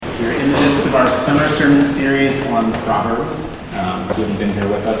We're in the midst of our summer sermon series on Proverbs. If you haven't been here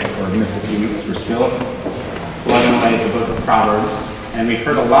with us or missed a few weeks, we're still plugging away at the book of Proverbs. And we've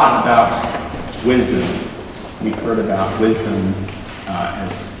heard a lot about wisdom. We've heard about wisdom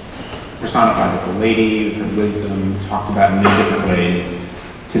as personified as a lady. We've heard wisdom talked about in many different ways.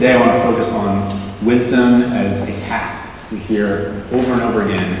 Today I want to focus on wisdom as a path. We hear over and over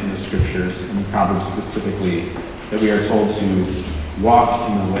again in the scriptures, in Proverbs specifically, that we are told to walk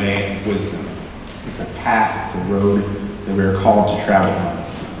in the way of wisdom. It's a path, it's a road that we are called to travel on.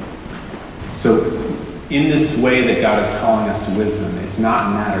 So in this way that God is calling us to wisdom, it's not a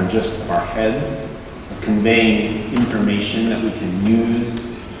matter just of our heads, of conveying information that we can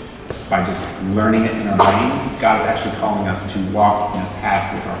use by just learning it in our brains. God is actually calling us to walk in a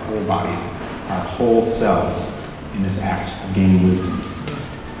path with our whole bodies, our whole selves, in this act of gaining wisdom.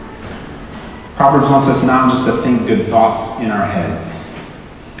 Proverbs wants us not just to think good thoughts in our heads.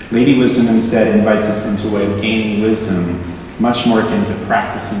 Lady Wisdom instead invites us into a way of gaining wisdom much more akin to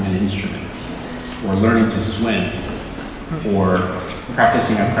practicing an instrument, or learning to swim, or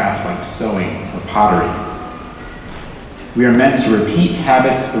practicing a craft like sewing or pottery. We are meant to repeat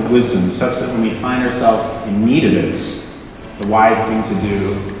habits of wisdom such that when we find ourselves in need of it, the wise thing to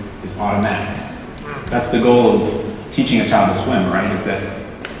do is automatic. That's the goal of teaching a child to swim, right? Is that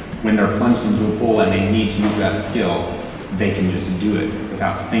when they're plunged into a pool and they need to use that skill, they can just do it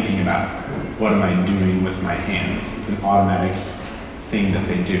without thinking about what am I doing with my hands. It's an automatic thing that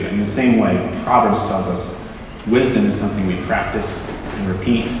they do. In the same way, Proverbs tells us wisdom is something we practice and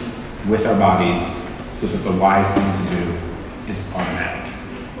repeat with our bodies so that the wise thing to do is automatic.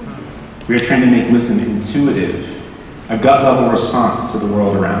 We are trained to make wisdom intuitive, a gut-level response to the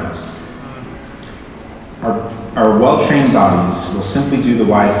world around us. Our well-trained bodies will simply do the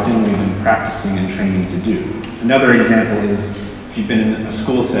wise thing we've been practicing and training to do. Another example is if you've been in a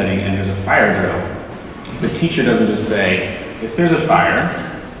school setting and there's a fire drill, the teacher doesn't just say, if there's a fire,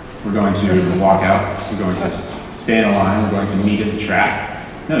 we're going to walk out, we're going to stay in a line, we're going to meet at the track.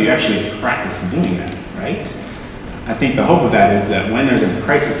 No, you actually practice doing that, right? I think the hope of that is that when there's a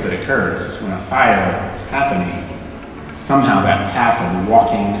crisis that occurs, when a fire is happening, somehow that path of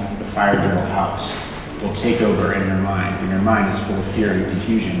walking the fire drill out will take over in your mind. When your mind is full of fear and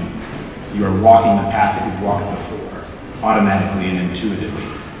confusion, you are walking the path that you've walked before, automatically and intuitively.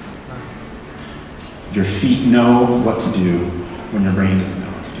 Your feet know what to do when your brain doesn't know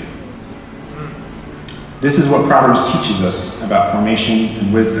what to do. This is what Proverbs teaches us about formation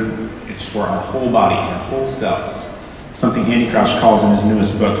and wisdom. It's for our whole bodies, our whole selves. Something Andy Crouch calls in his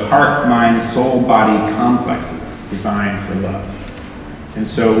newest book, heart, mind, soul, body complexes designed for love. And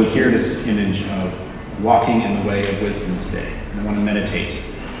so we hear this image of walking in the way of wisdom today. And I want to meditate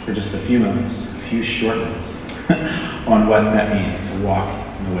for just a few moments, a few short minutes, on what that means to walk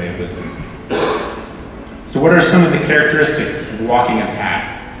in the way of wisdom. So what are some of the characteristics of walking a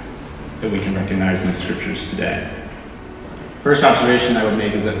path that we can recognize in the scriptures today? First observation I would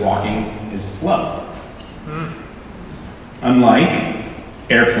make is that walking is slow. Unlike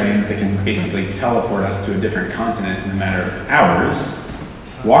airplanes that can basically teleport us to a different continent in a matter of hours,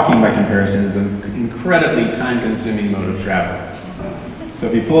 walking, by comparison, is an incredibly time-consuming mode of travel. So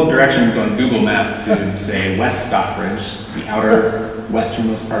if you pull up directions on Google Maps to, say, West Stockbridge, the outer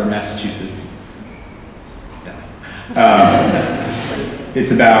westernmost part of Massachusetts,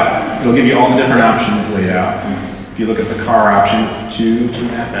 it'll give you all the different options laid out. If you look at the car option, it's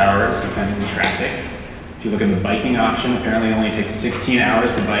 2.5 hours, depending on traffic. If you look at the biking option, apparently it only takes 16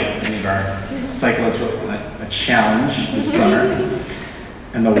 hours to bike. Many of our cyclists will want a challenge this summer.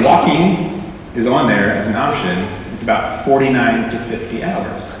 And the walking is on there as an option. It's about 49 to 50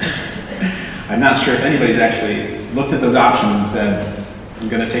 hours. I'm not sure if anybody's actually looked at those options and said, I'm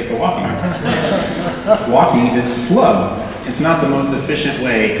going to take the walking. Walking is slow. It's not the most efficient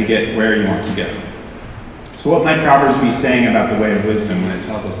way to get where you want to go. So what might Proverbs be saying about the way of wisdom when it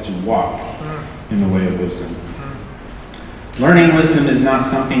tells us to walk in the way of wisdom? Learning wisdom is not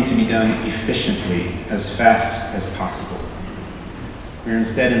something to be done efficiently, as fast as possible. We are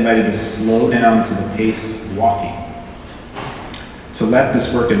instead invited to slow down to the pace of walking, to let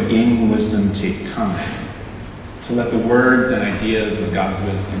this work of gaining wisdom take time, to let the words and ideas of God's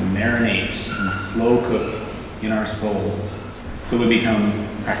wisdom marinate and slow cook in our souls, so we become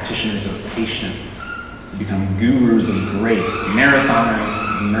practitioners of patience, we become gurus of grace, marathoners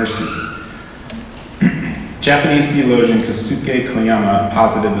of mercy. Japanese theologian Kosuke Koyama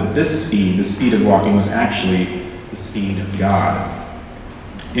posited that this speed, the speed of walking, was actually the speed of God.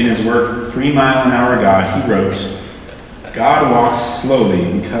 In his work, 3 Mile an Hour God, he wrote, God walks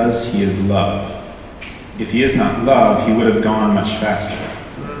slowly because he is love. If he is not love, he would have gone much faster.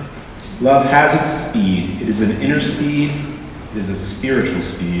 Love has its speed. It is an inner speed. It is a spiritual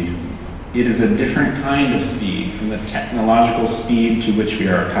speed. It is a different kind of speed from the technological speed to which we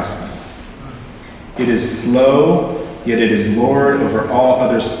are accustomed. It is slow, yet it is Lord over all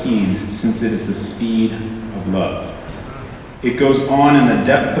other speeds, since it is the speed of love. It goes on in the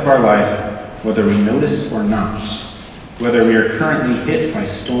depth of our life, whether we notice or not, whether we are currently hit by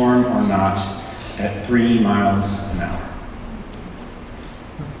storm or not, at 3 miles an hour.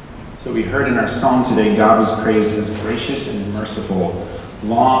 So we heard in our psalm today, God is praised as gracious and merciful,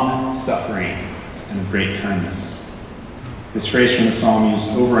 long-suffering, and of great kindness. This phrase from the psalm, used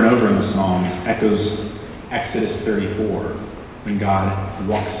over and over in the Psalms, echoes Exodus 34, when God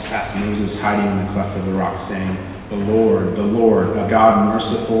walks past Moses hiding in the cleft of the rock, saying, the Lord, a God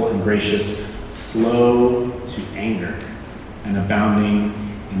merciful and gracious, slow to anger, and abounding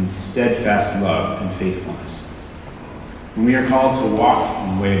in steadfast love and faithfulness. When we are called to walk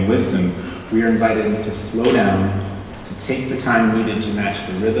in the way of wisdom, we are invited to slow down, to take the time needed to match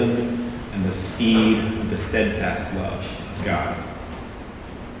the rhythm and the speed of the steadfast love of God.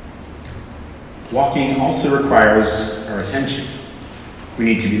 Walking also requires our attention. We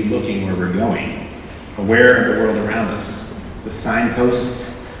need to be looking where we're going, aware of the world around us, the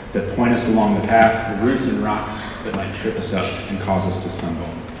signposts that point us along the path, the roots and rocks that might trip us up and cause us to stumble.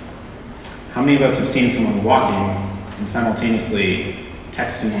 How many of us have seen someone walking and simultaneously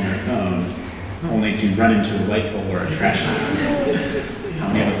texting on their phone, only to run into a light pole or a trash can? How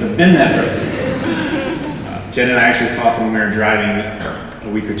many of us have been that person? Jen and I actually saw someone we were driving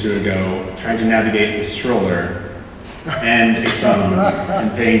a week or two ago, trying to navigate a stroller and a phone,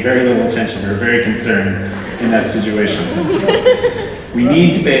 and paying very little attention. We were very concerned in that situation. We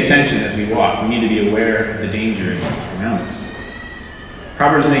need to pay attention as we walk. We need to be aware of the dangers around us.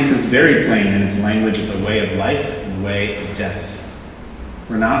 Proverbs makes this very plain in its language of the way of life and the way of death.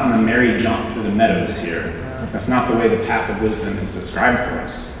 We're not on a merry jaunt through the meadows here. That's not the way the path of wisdom is described for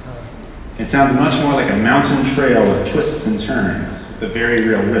us. It sounds much more like a mountain trail with twists and turns, with a very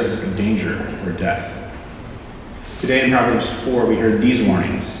real risk of danger or death. Today in Proverbs 4, we heard these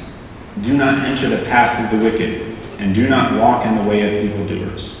warnings. Do not enter the path of the wicked, and do not walk in the way of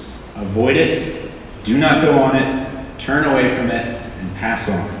evildoers. Avoid it, do not go on it, turn away from it, and pass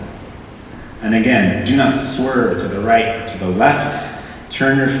on. And again, do not swerve to the right or to the left,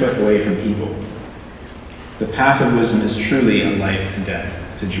 turn your foot away from evil. The path of wisdom is truly a life and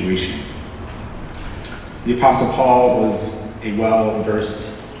death situation. The Apostle Paul was a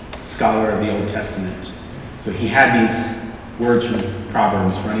well-versed scholar of the Old Testament. So he had these words from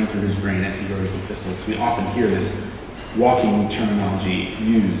Proverbs running through his brain as he wrote his epistles. We often hear this walking terminology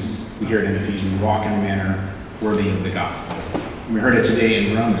used. We hear it in Ephesians, walk in a manner worthy of the gospel. And we heard it today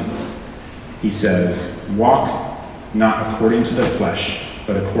in Romans. He says, walk not according to the flesh,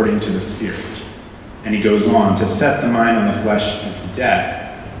 but according to the Spirit. And he goes on, to set the mind on the flesh is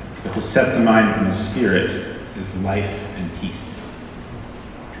death, but to set the mind on the Spirit is life and peace.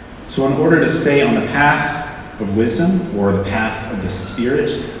 So in order to stay on the path of wisdom, or the path of the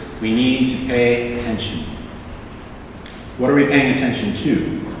Spirit, we need to pay attention. What are we paying attention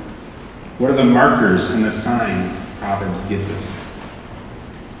to? What are the markers and the signs Proverbs gives us?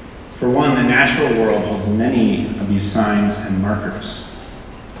 For one, the natural world holds many of these signs and markers.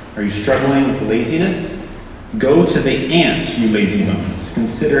 Are you struggling with laziness? Go to the ant, you lazy bones.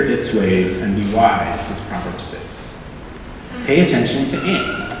 Consider its ways and be wise, says Proverbs 6. Pay attention to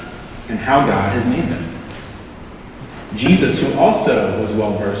ants and how God has made them. Jesus, who also was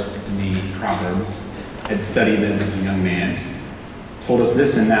well-versed in the Proverbs, had studied them as a young man, told us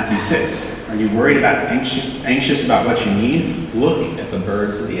this in Matthew 6. Are you worried about anxious about what you need? Look at the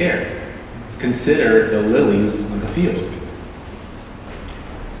birds of the air. Consider the lilies of the field.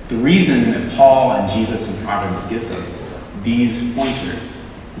 The reason that Paul and Jesus in Proverbs gives us these pointers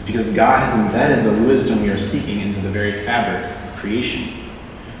is because God has embedded the wisdom we are seeking into the very fabric of creation.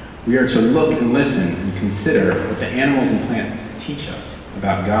 We are to look and listen and consider what the animals and plants teach us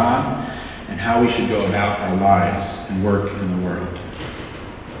about God and how we should go about our lives and work in the world.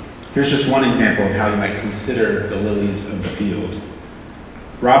 Here's just one example of how you might consider the lilies of the field.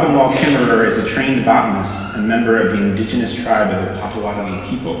 Robin Wall Kimmerer is a trained botanist and member of the indigenous tribe of the Potawatomi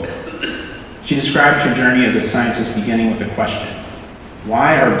people. She described her journey as a scientist beginning with a question.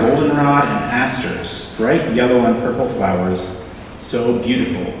 Why are goldenrod and asters, bright yellow and purple flowers, so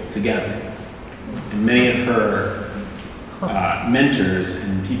beautiful together? And many of her mentors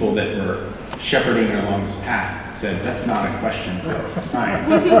and people that were shepherding her along this path said, that's not a question for science.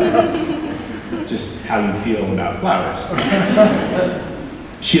 It's just how you feel about flowers.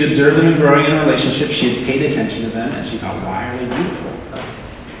 She had observed them growing in a relationship. She had paid attention to them, and she thought, why are they beautiful?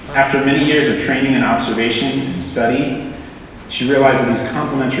 After many years of training and observation and study, she realized that these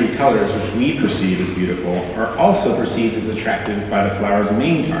complementary colors, which we perceive as beautiful, are also perceived as attractive by the flower's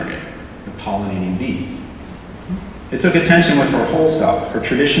main target, the pollinating bees. It took attention with her whole self, her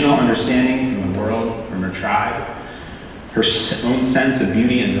traditional understanding from the world, from her tribe, her own sense of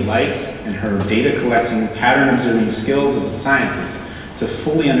beauty and delight, and her data collecting, pattern observing skills as a scientist to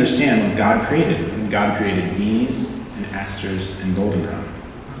fully understand what God created when God created bees and asters and goldenrod.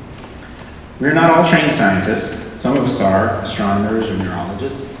 We are not all trained scientists. Some of us are astronomers or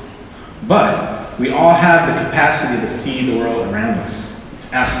neurologists, but we all have the capacity to see the world around us,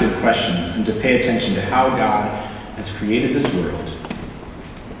 to ask good questions, and to pay attention to how God has created this world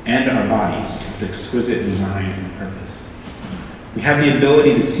and our bodies with exquisite design and purpose. We have the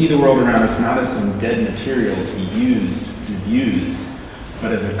ability to see the world around us not as some dead material to be used and abused,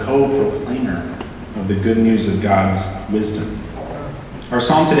 but as a co-proclaimer of the good news of God's wisdom. Our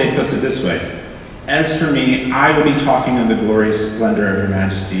psalm today puts it this way: "As for me, I will be talking of the glorious splendor of your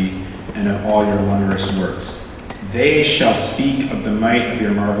majesty and of all your wondrous works. They shall speak of the might of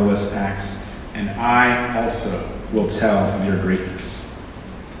your marvelous acts, and I also will tell of your greatness."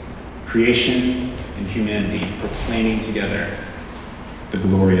 Creation and humanity proclaiming together the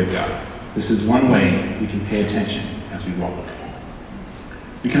glory of God. This is one way we can pay attention as we walk.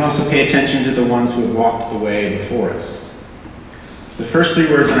 We can also pay attention to the ones who have walked the way before us. The first three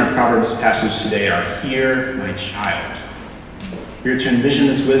words in our Proverbs passage today are, "Hear, my child." We are to envision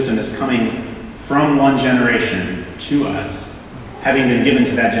this wisdom as coming from one generation to us, having been given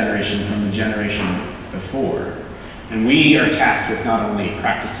to that generation from the generation before. And we are tasked with not only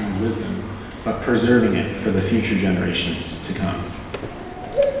practicing wisdom, but preserving it for the future generations to come.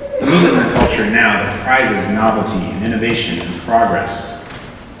 We live in a culture now that prizes novelty and innovation and progress.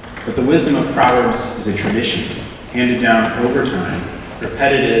 But the wisdom of Proverbs is a tradition handed down over time,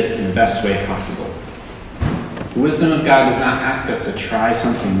 repetitive in the best way possible. The wisdom of God does not ask us to try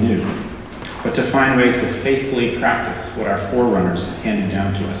something new, but to find ways to faithfully practice what our forerunners handed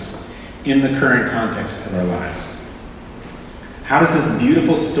down to us in the current context of our lives. How does this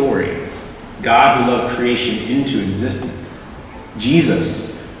beautiful story, God who loved creation into existence,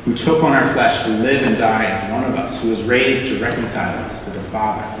 Jesus who took on our flesh to live and die as one of us, who was raised to reconcile us to the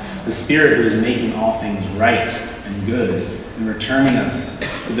Father, the Spirit who is making all things right and good and returning us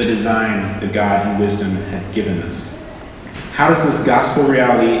to the design that God in wisdom had given us? How does this gospel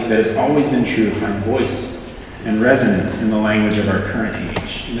reality that has always been true find voice and resonance in the language of our current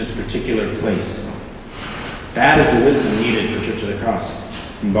age, in this particular place? That is the wisdom needed for Church of the Cross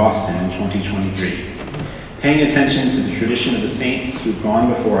in Boston in 2023. Paying attention to the tradition of the saints who've gone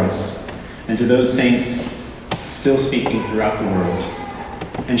before us, and to those saints still speaking throughout the world,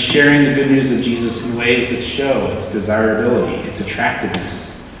 and sharing the good news of Jesus in ways that show its desirability, its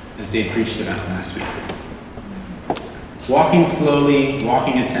attractiveness, as Dave preached about last week. Walking slowly,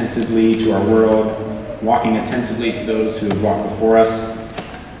 walking attentively to our world, walking attentively to those who have walked before us.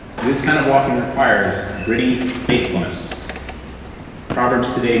 This kind of walking requires gritty faithfulness.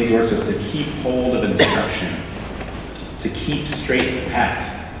 Proverbs today exhorts us to keep hold of instruction, to keep straight the path.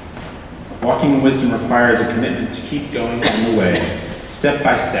 Walking in wisdom requires a commitment to keep going on the way, step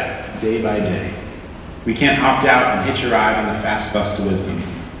by step, day by day. We can't opt out and hitch a ride on the fast bus to wisdom.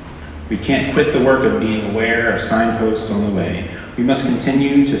 We can't quit the work of being aware of signposts on the way. We must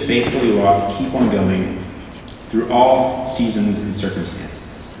continue to faithfully walk, keep on going through all seasons and circumstances.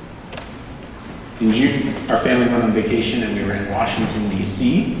 In June, our family went on vacation and we were in Washington,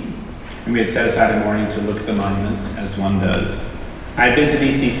 D.C., and we had set aside a morning to look at the monuments, as one does. I had been to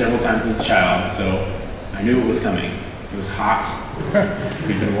D.C. several times as a child, so I knew it was coming. It was hot.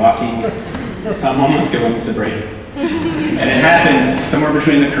 We'd been walking. Someone was going to break. And it happened somewhere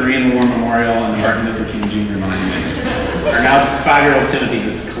between the Korean War Memorial and the Martin Luther King Jr. Monument. Our now 5-year-old Timothy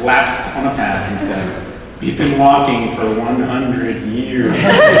just collapsed on a path and said, "We've been walking for 100 years.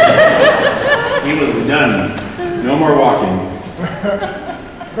 He was done. No more walking.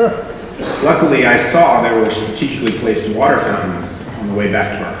 Luckily, I saw there were strategically placed water fountains on the way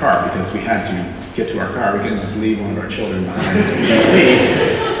back to our car because we had to get to our car. We couldn't just leave one of our children behind in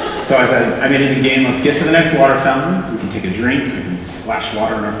DC. So I said, I made it a game. Let's get to the next water fountain. We can take a drink. We can splash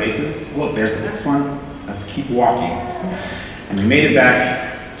water in our faces. Look, there's the next one. Let's keep walking. And we made it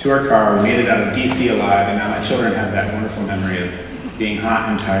back to our car. We made it out of DC alive. And now my children have that wonderful memory of being hot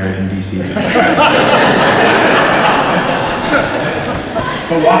and tired in DC just like I was.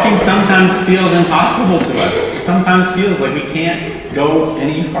 But walking sometimes feels impossible to us. It sometimes feels like we can't go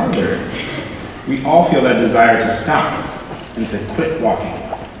any farther. We all feel that desire to stop and to quit walking.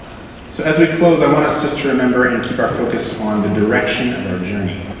 So as we close, I want us just to remember and keep our focus on the direction of our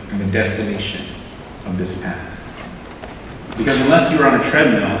journey. destination of this path. Because unless you're on a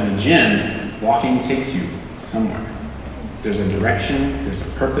treadmill in a gym, walking takes you somewhere. There's a direction, there's a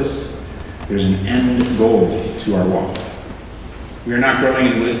purpose, there's an end goal to our walk. We are not growing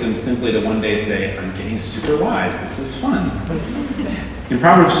in wisdom simply to one day say, I'm getting super wise, this is fun. In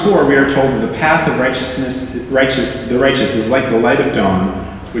Proverbs 4, we are told that the path of the righteous is like the light of dawn,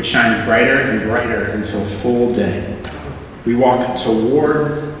 which shines brighter and brighter until full day. We walk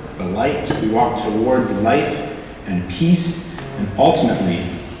towards the light, we walk towards life and peace, and ultimately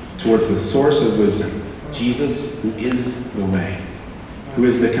towards the source of wisdom, Jesus, who is the way, who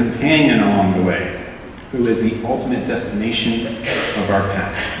is the companion along the way, who is the ultimate destination of our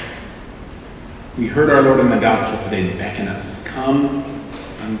path. We heard our Lord in the gospel today beckon us, come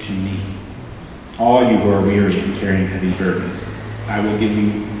unto me, all you who are weary and carrying heavy burdens. I will give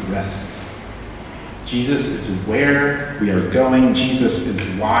you rest. Jesus is where we are going. Jesus is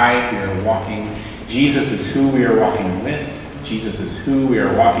why we are walking. Jesus is who we are walking with. Jesus is who we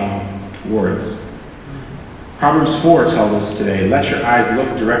are walking towards. Proverbs 4 tells us today, let your eyes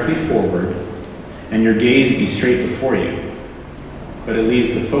look directly forward and your gaze be straight before you. But it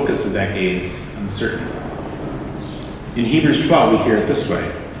leaves the focus of that gaze uncertain. In Hebrews 12, we hear it this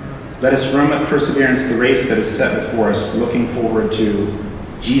way. Let us run with perseverance the race that is set before us, looking forward to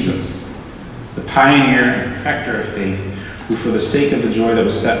Jesus, the pioneer and perfecter of faith, who for the sake of the joy that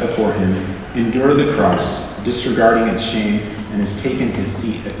was set before him, endured the cross, disregarding its shame, and has taken his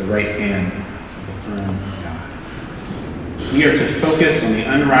seat at the right hand of the throne of God. We are to focus on the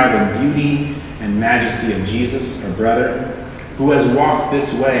unrivaled beauty and majesty of Jesus, our brother, who has walked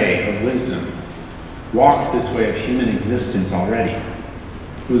this way of wisdom, walked this way of human existence already,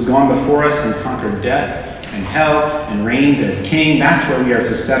 who has gone before us and conquered death and hell and reigns as king. That's where we are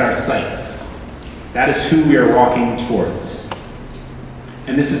to set our sights. That is who we are walking towards.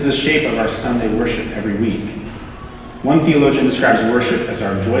 And this is the shape of our Sunday worship every week. One theologian describes worship as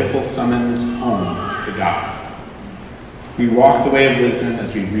our joyful summons home to God. We walk the way of wisdom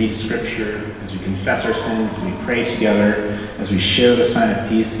as we read Scripture, as we confess our sins, as we pray together, as we share the sign of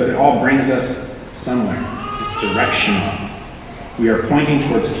peace, but it all brings us somewhere. It's directional. We are pointing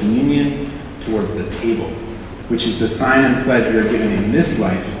towards communion, towards the table, which is the sign and pledge we are given in this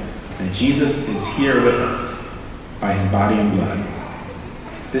life that Jesus is here with us by his body and blood.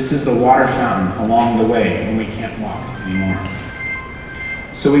 This is the water fountain along the way when we can't walk anymore.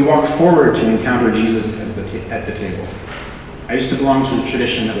 So we walk forward to encounter Jesus at the table. I used to belong to a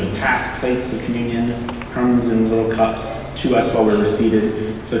tradition that would pass plates of communion, crumbs in little cups, to us while we were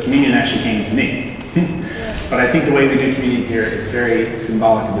seated. So communion actually came to me. But I think the way we do communion here is very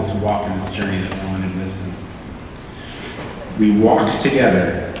symbolic of this walk and this journey that we're on in wisdom. We walk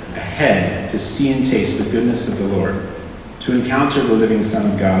together ahead to see and taste the goodness of the Lord, to encounter the living Son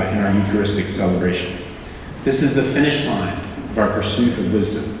of God in our Eucharistic celebration. This is the finish line of our pursuit of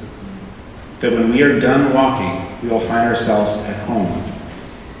wisdom. That when we are done walking, we will find ourselves at home,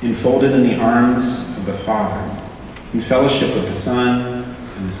 enfolded in the arms of the Father, in fellowship with the Son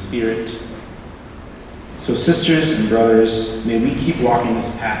and the Spirit. So sisters and brothers, may we keep walking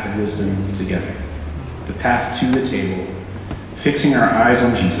this path of wisdom together, the path to the table, fixing our eyes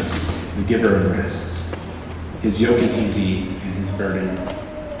on Jesus, the giver of rest. His yoke is easy and his burden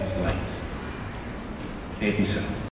is light. May it be so.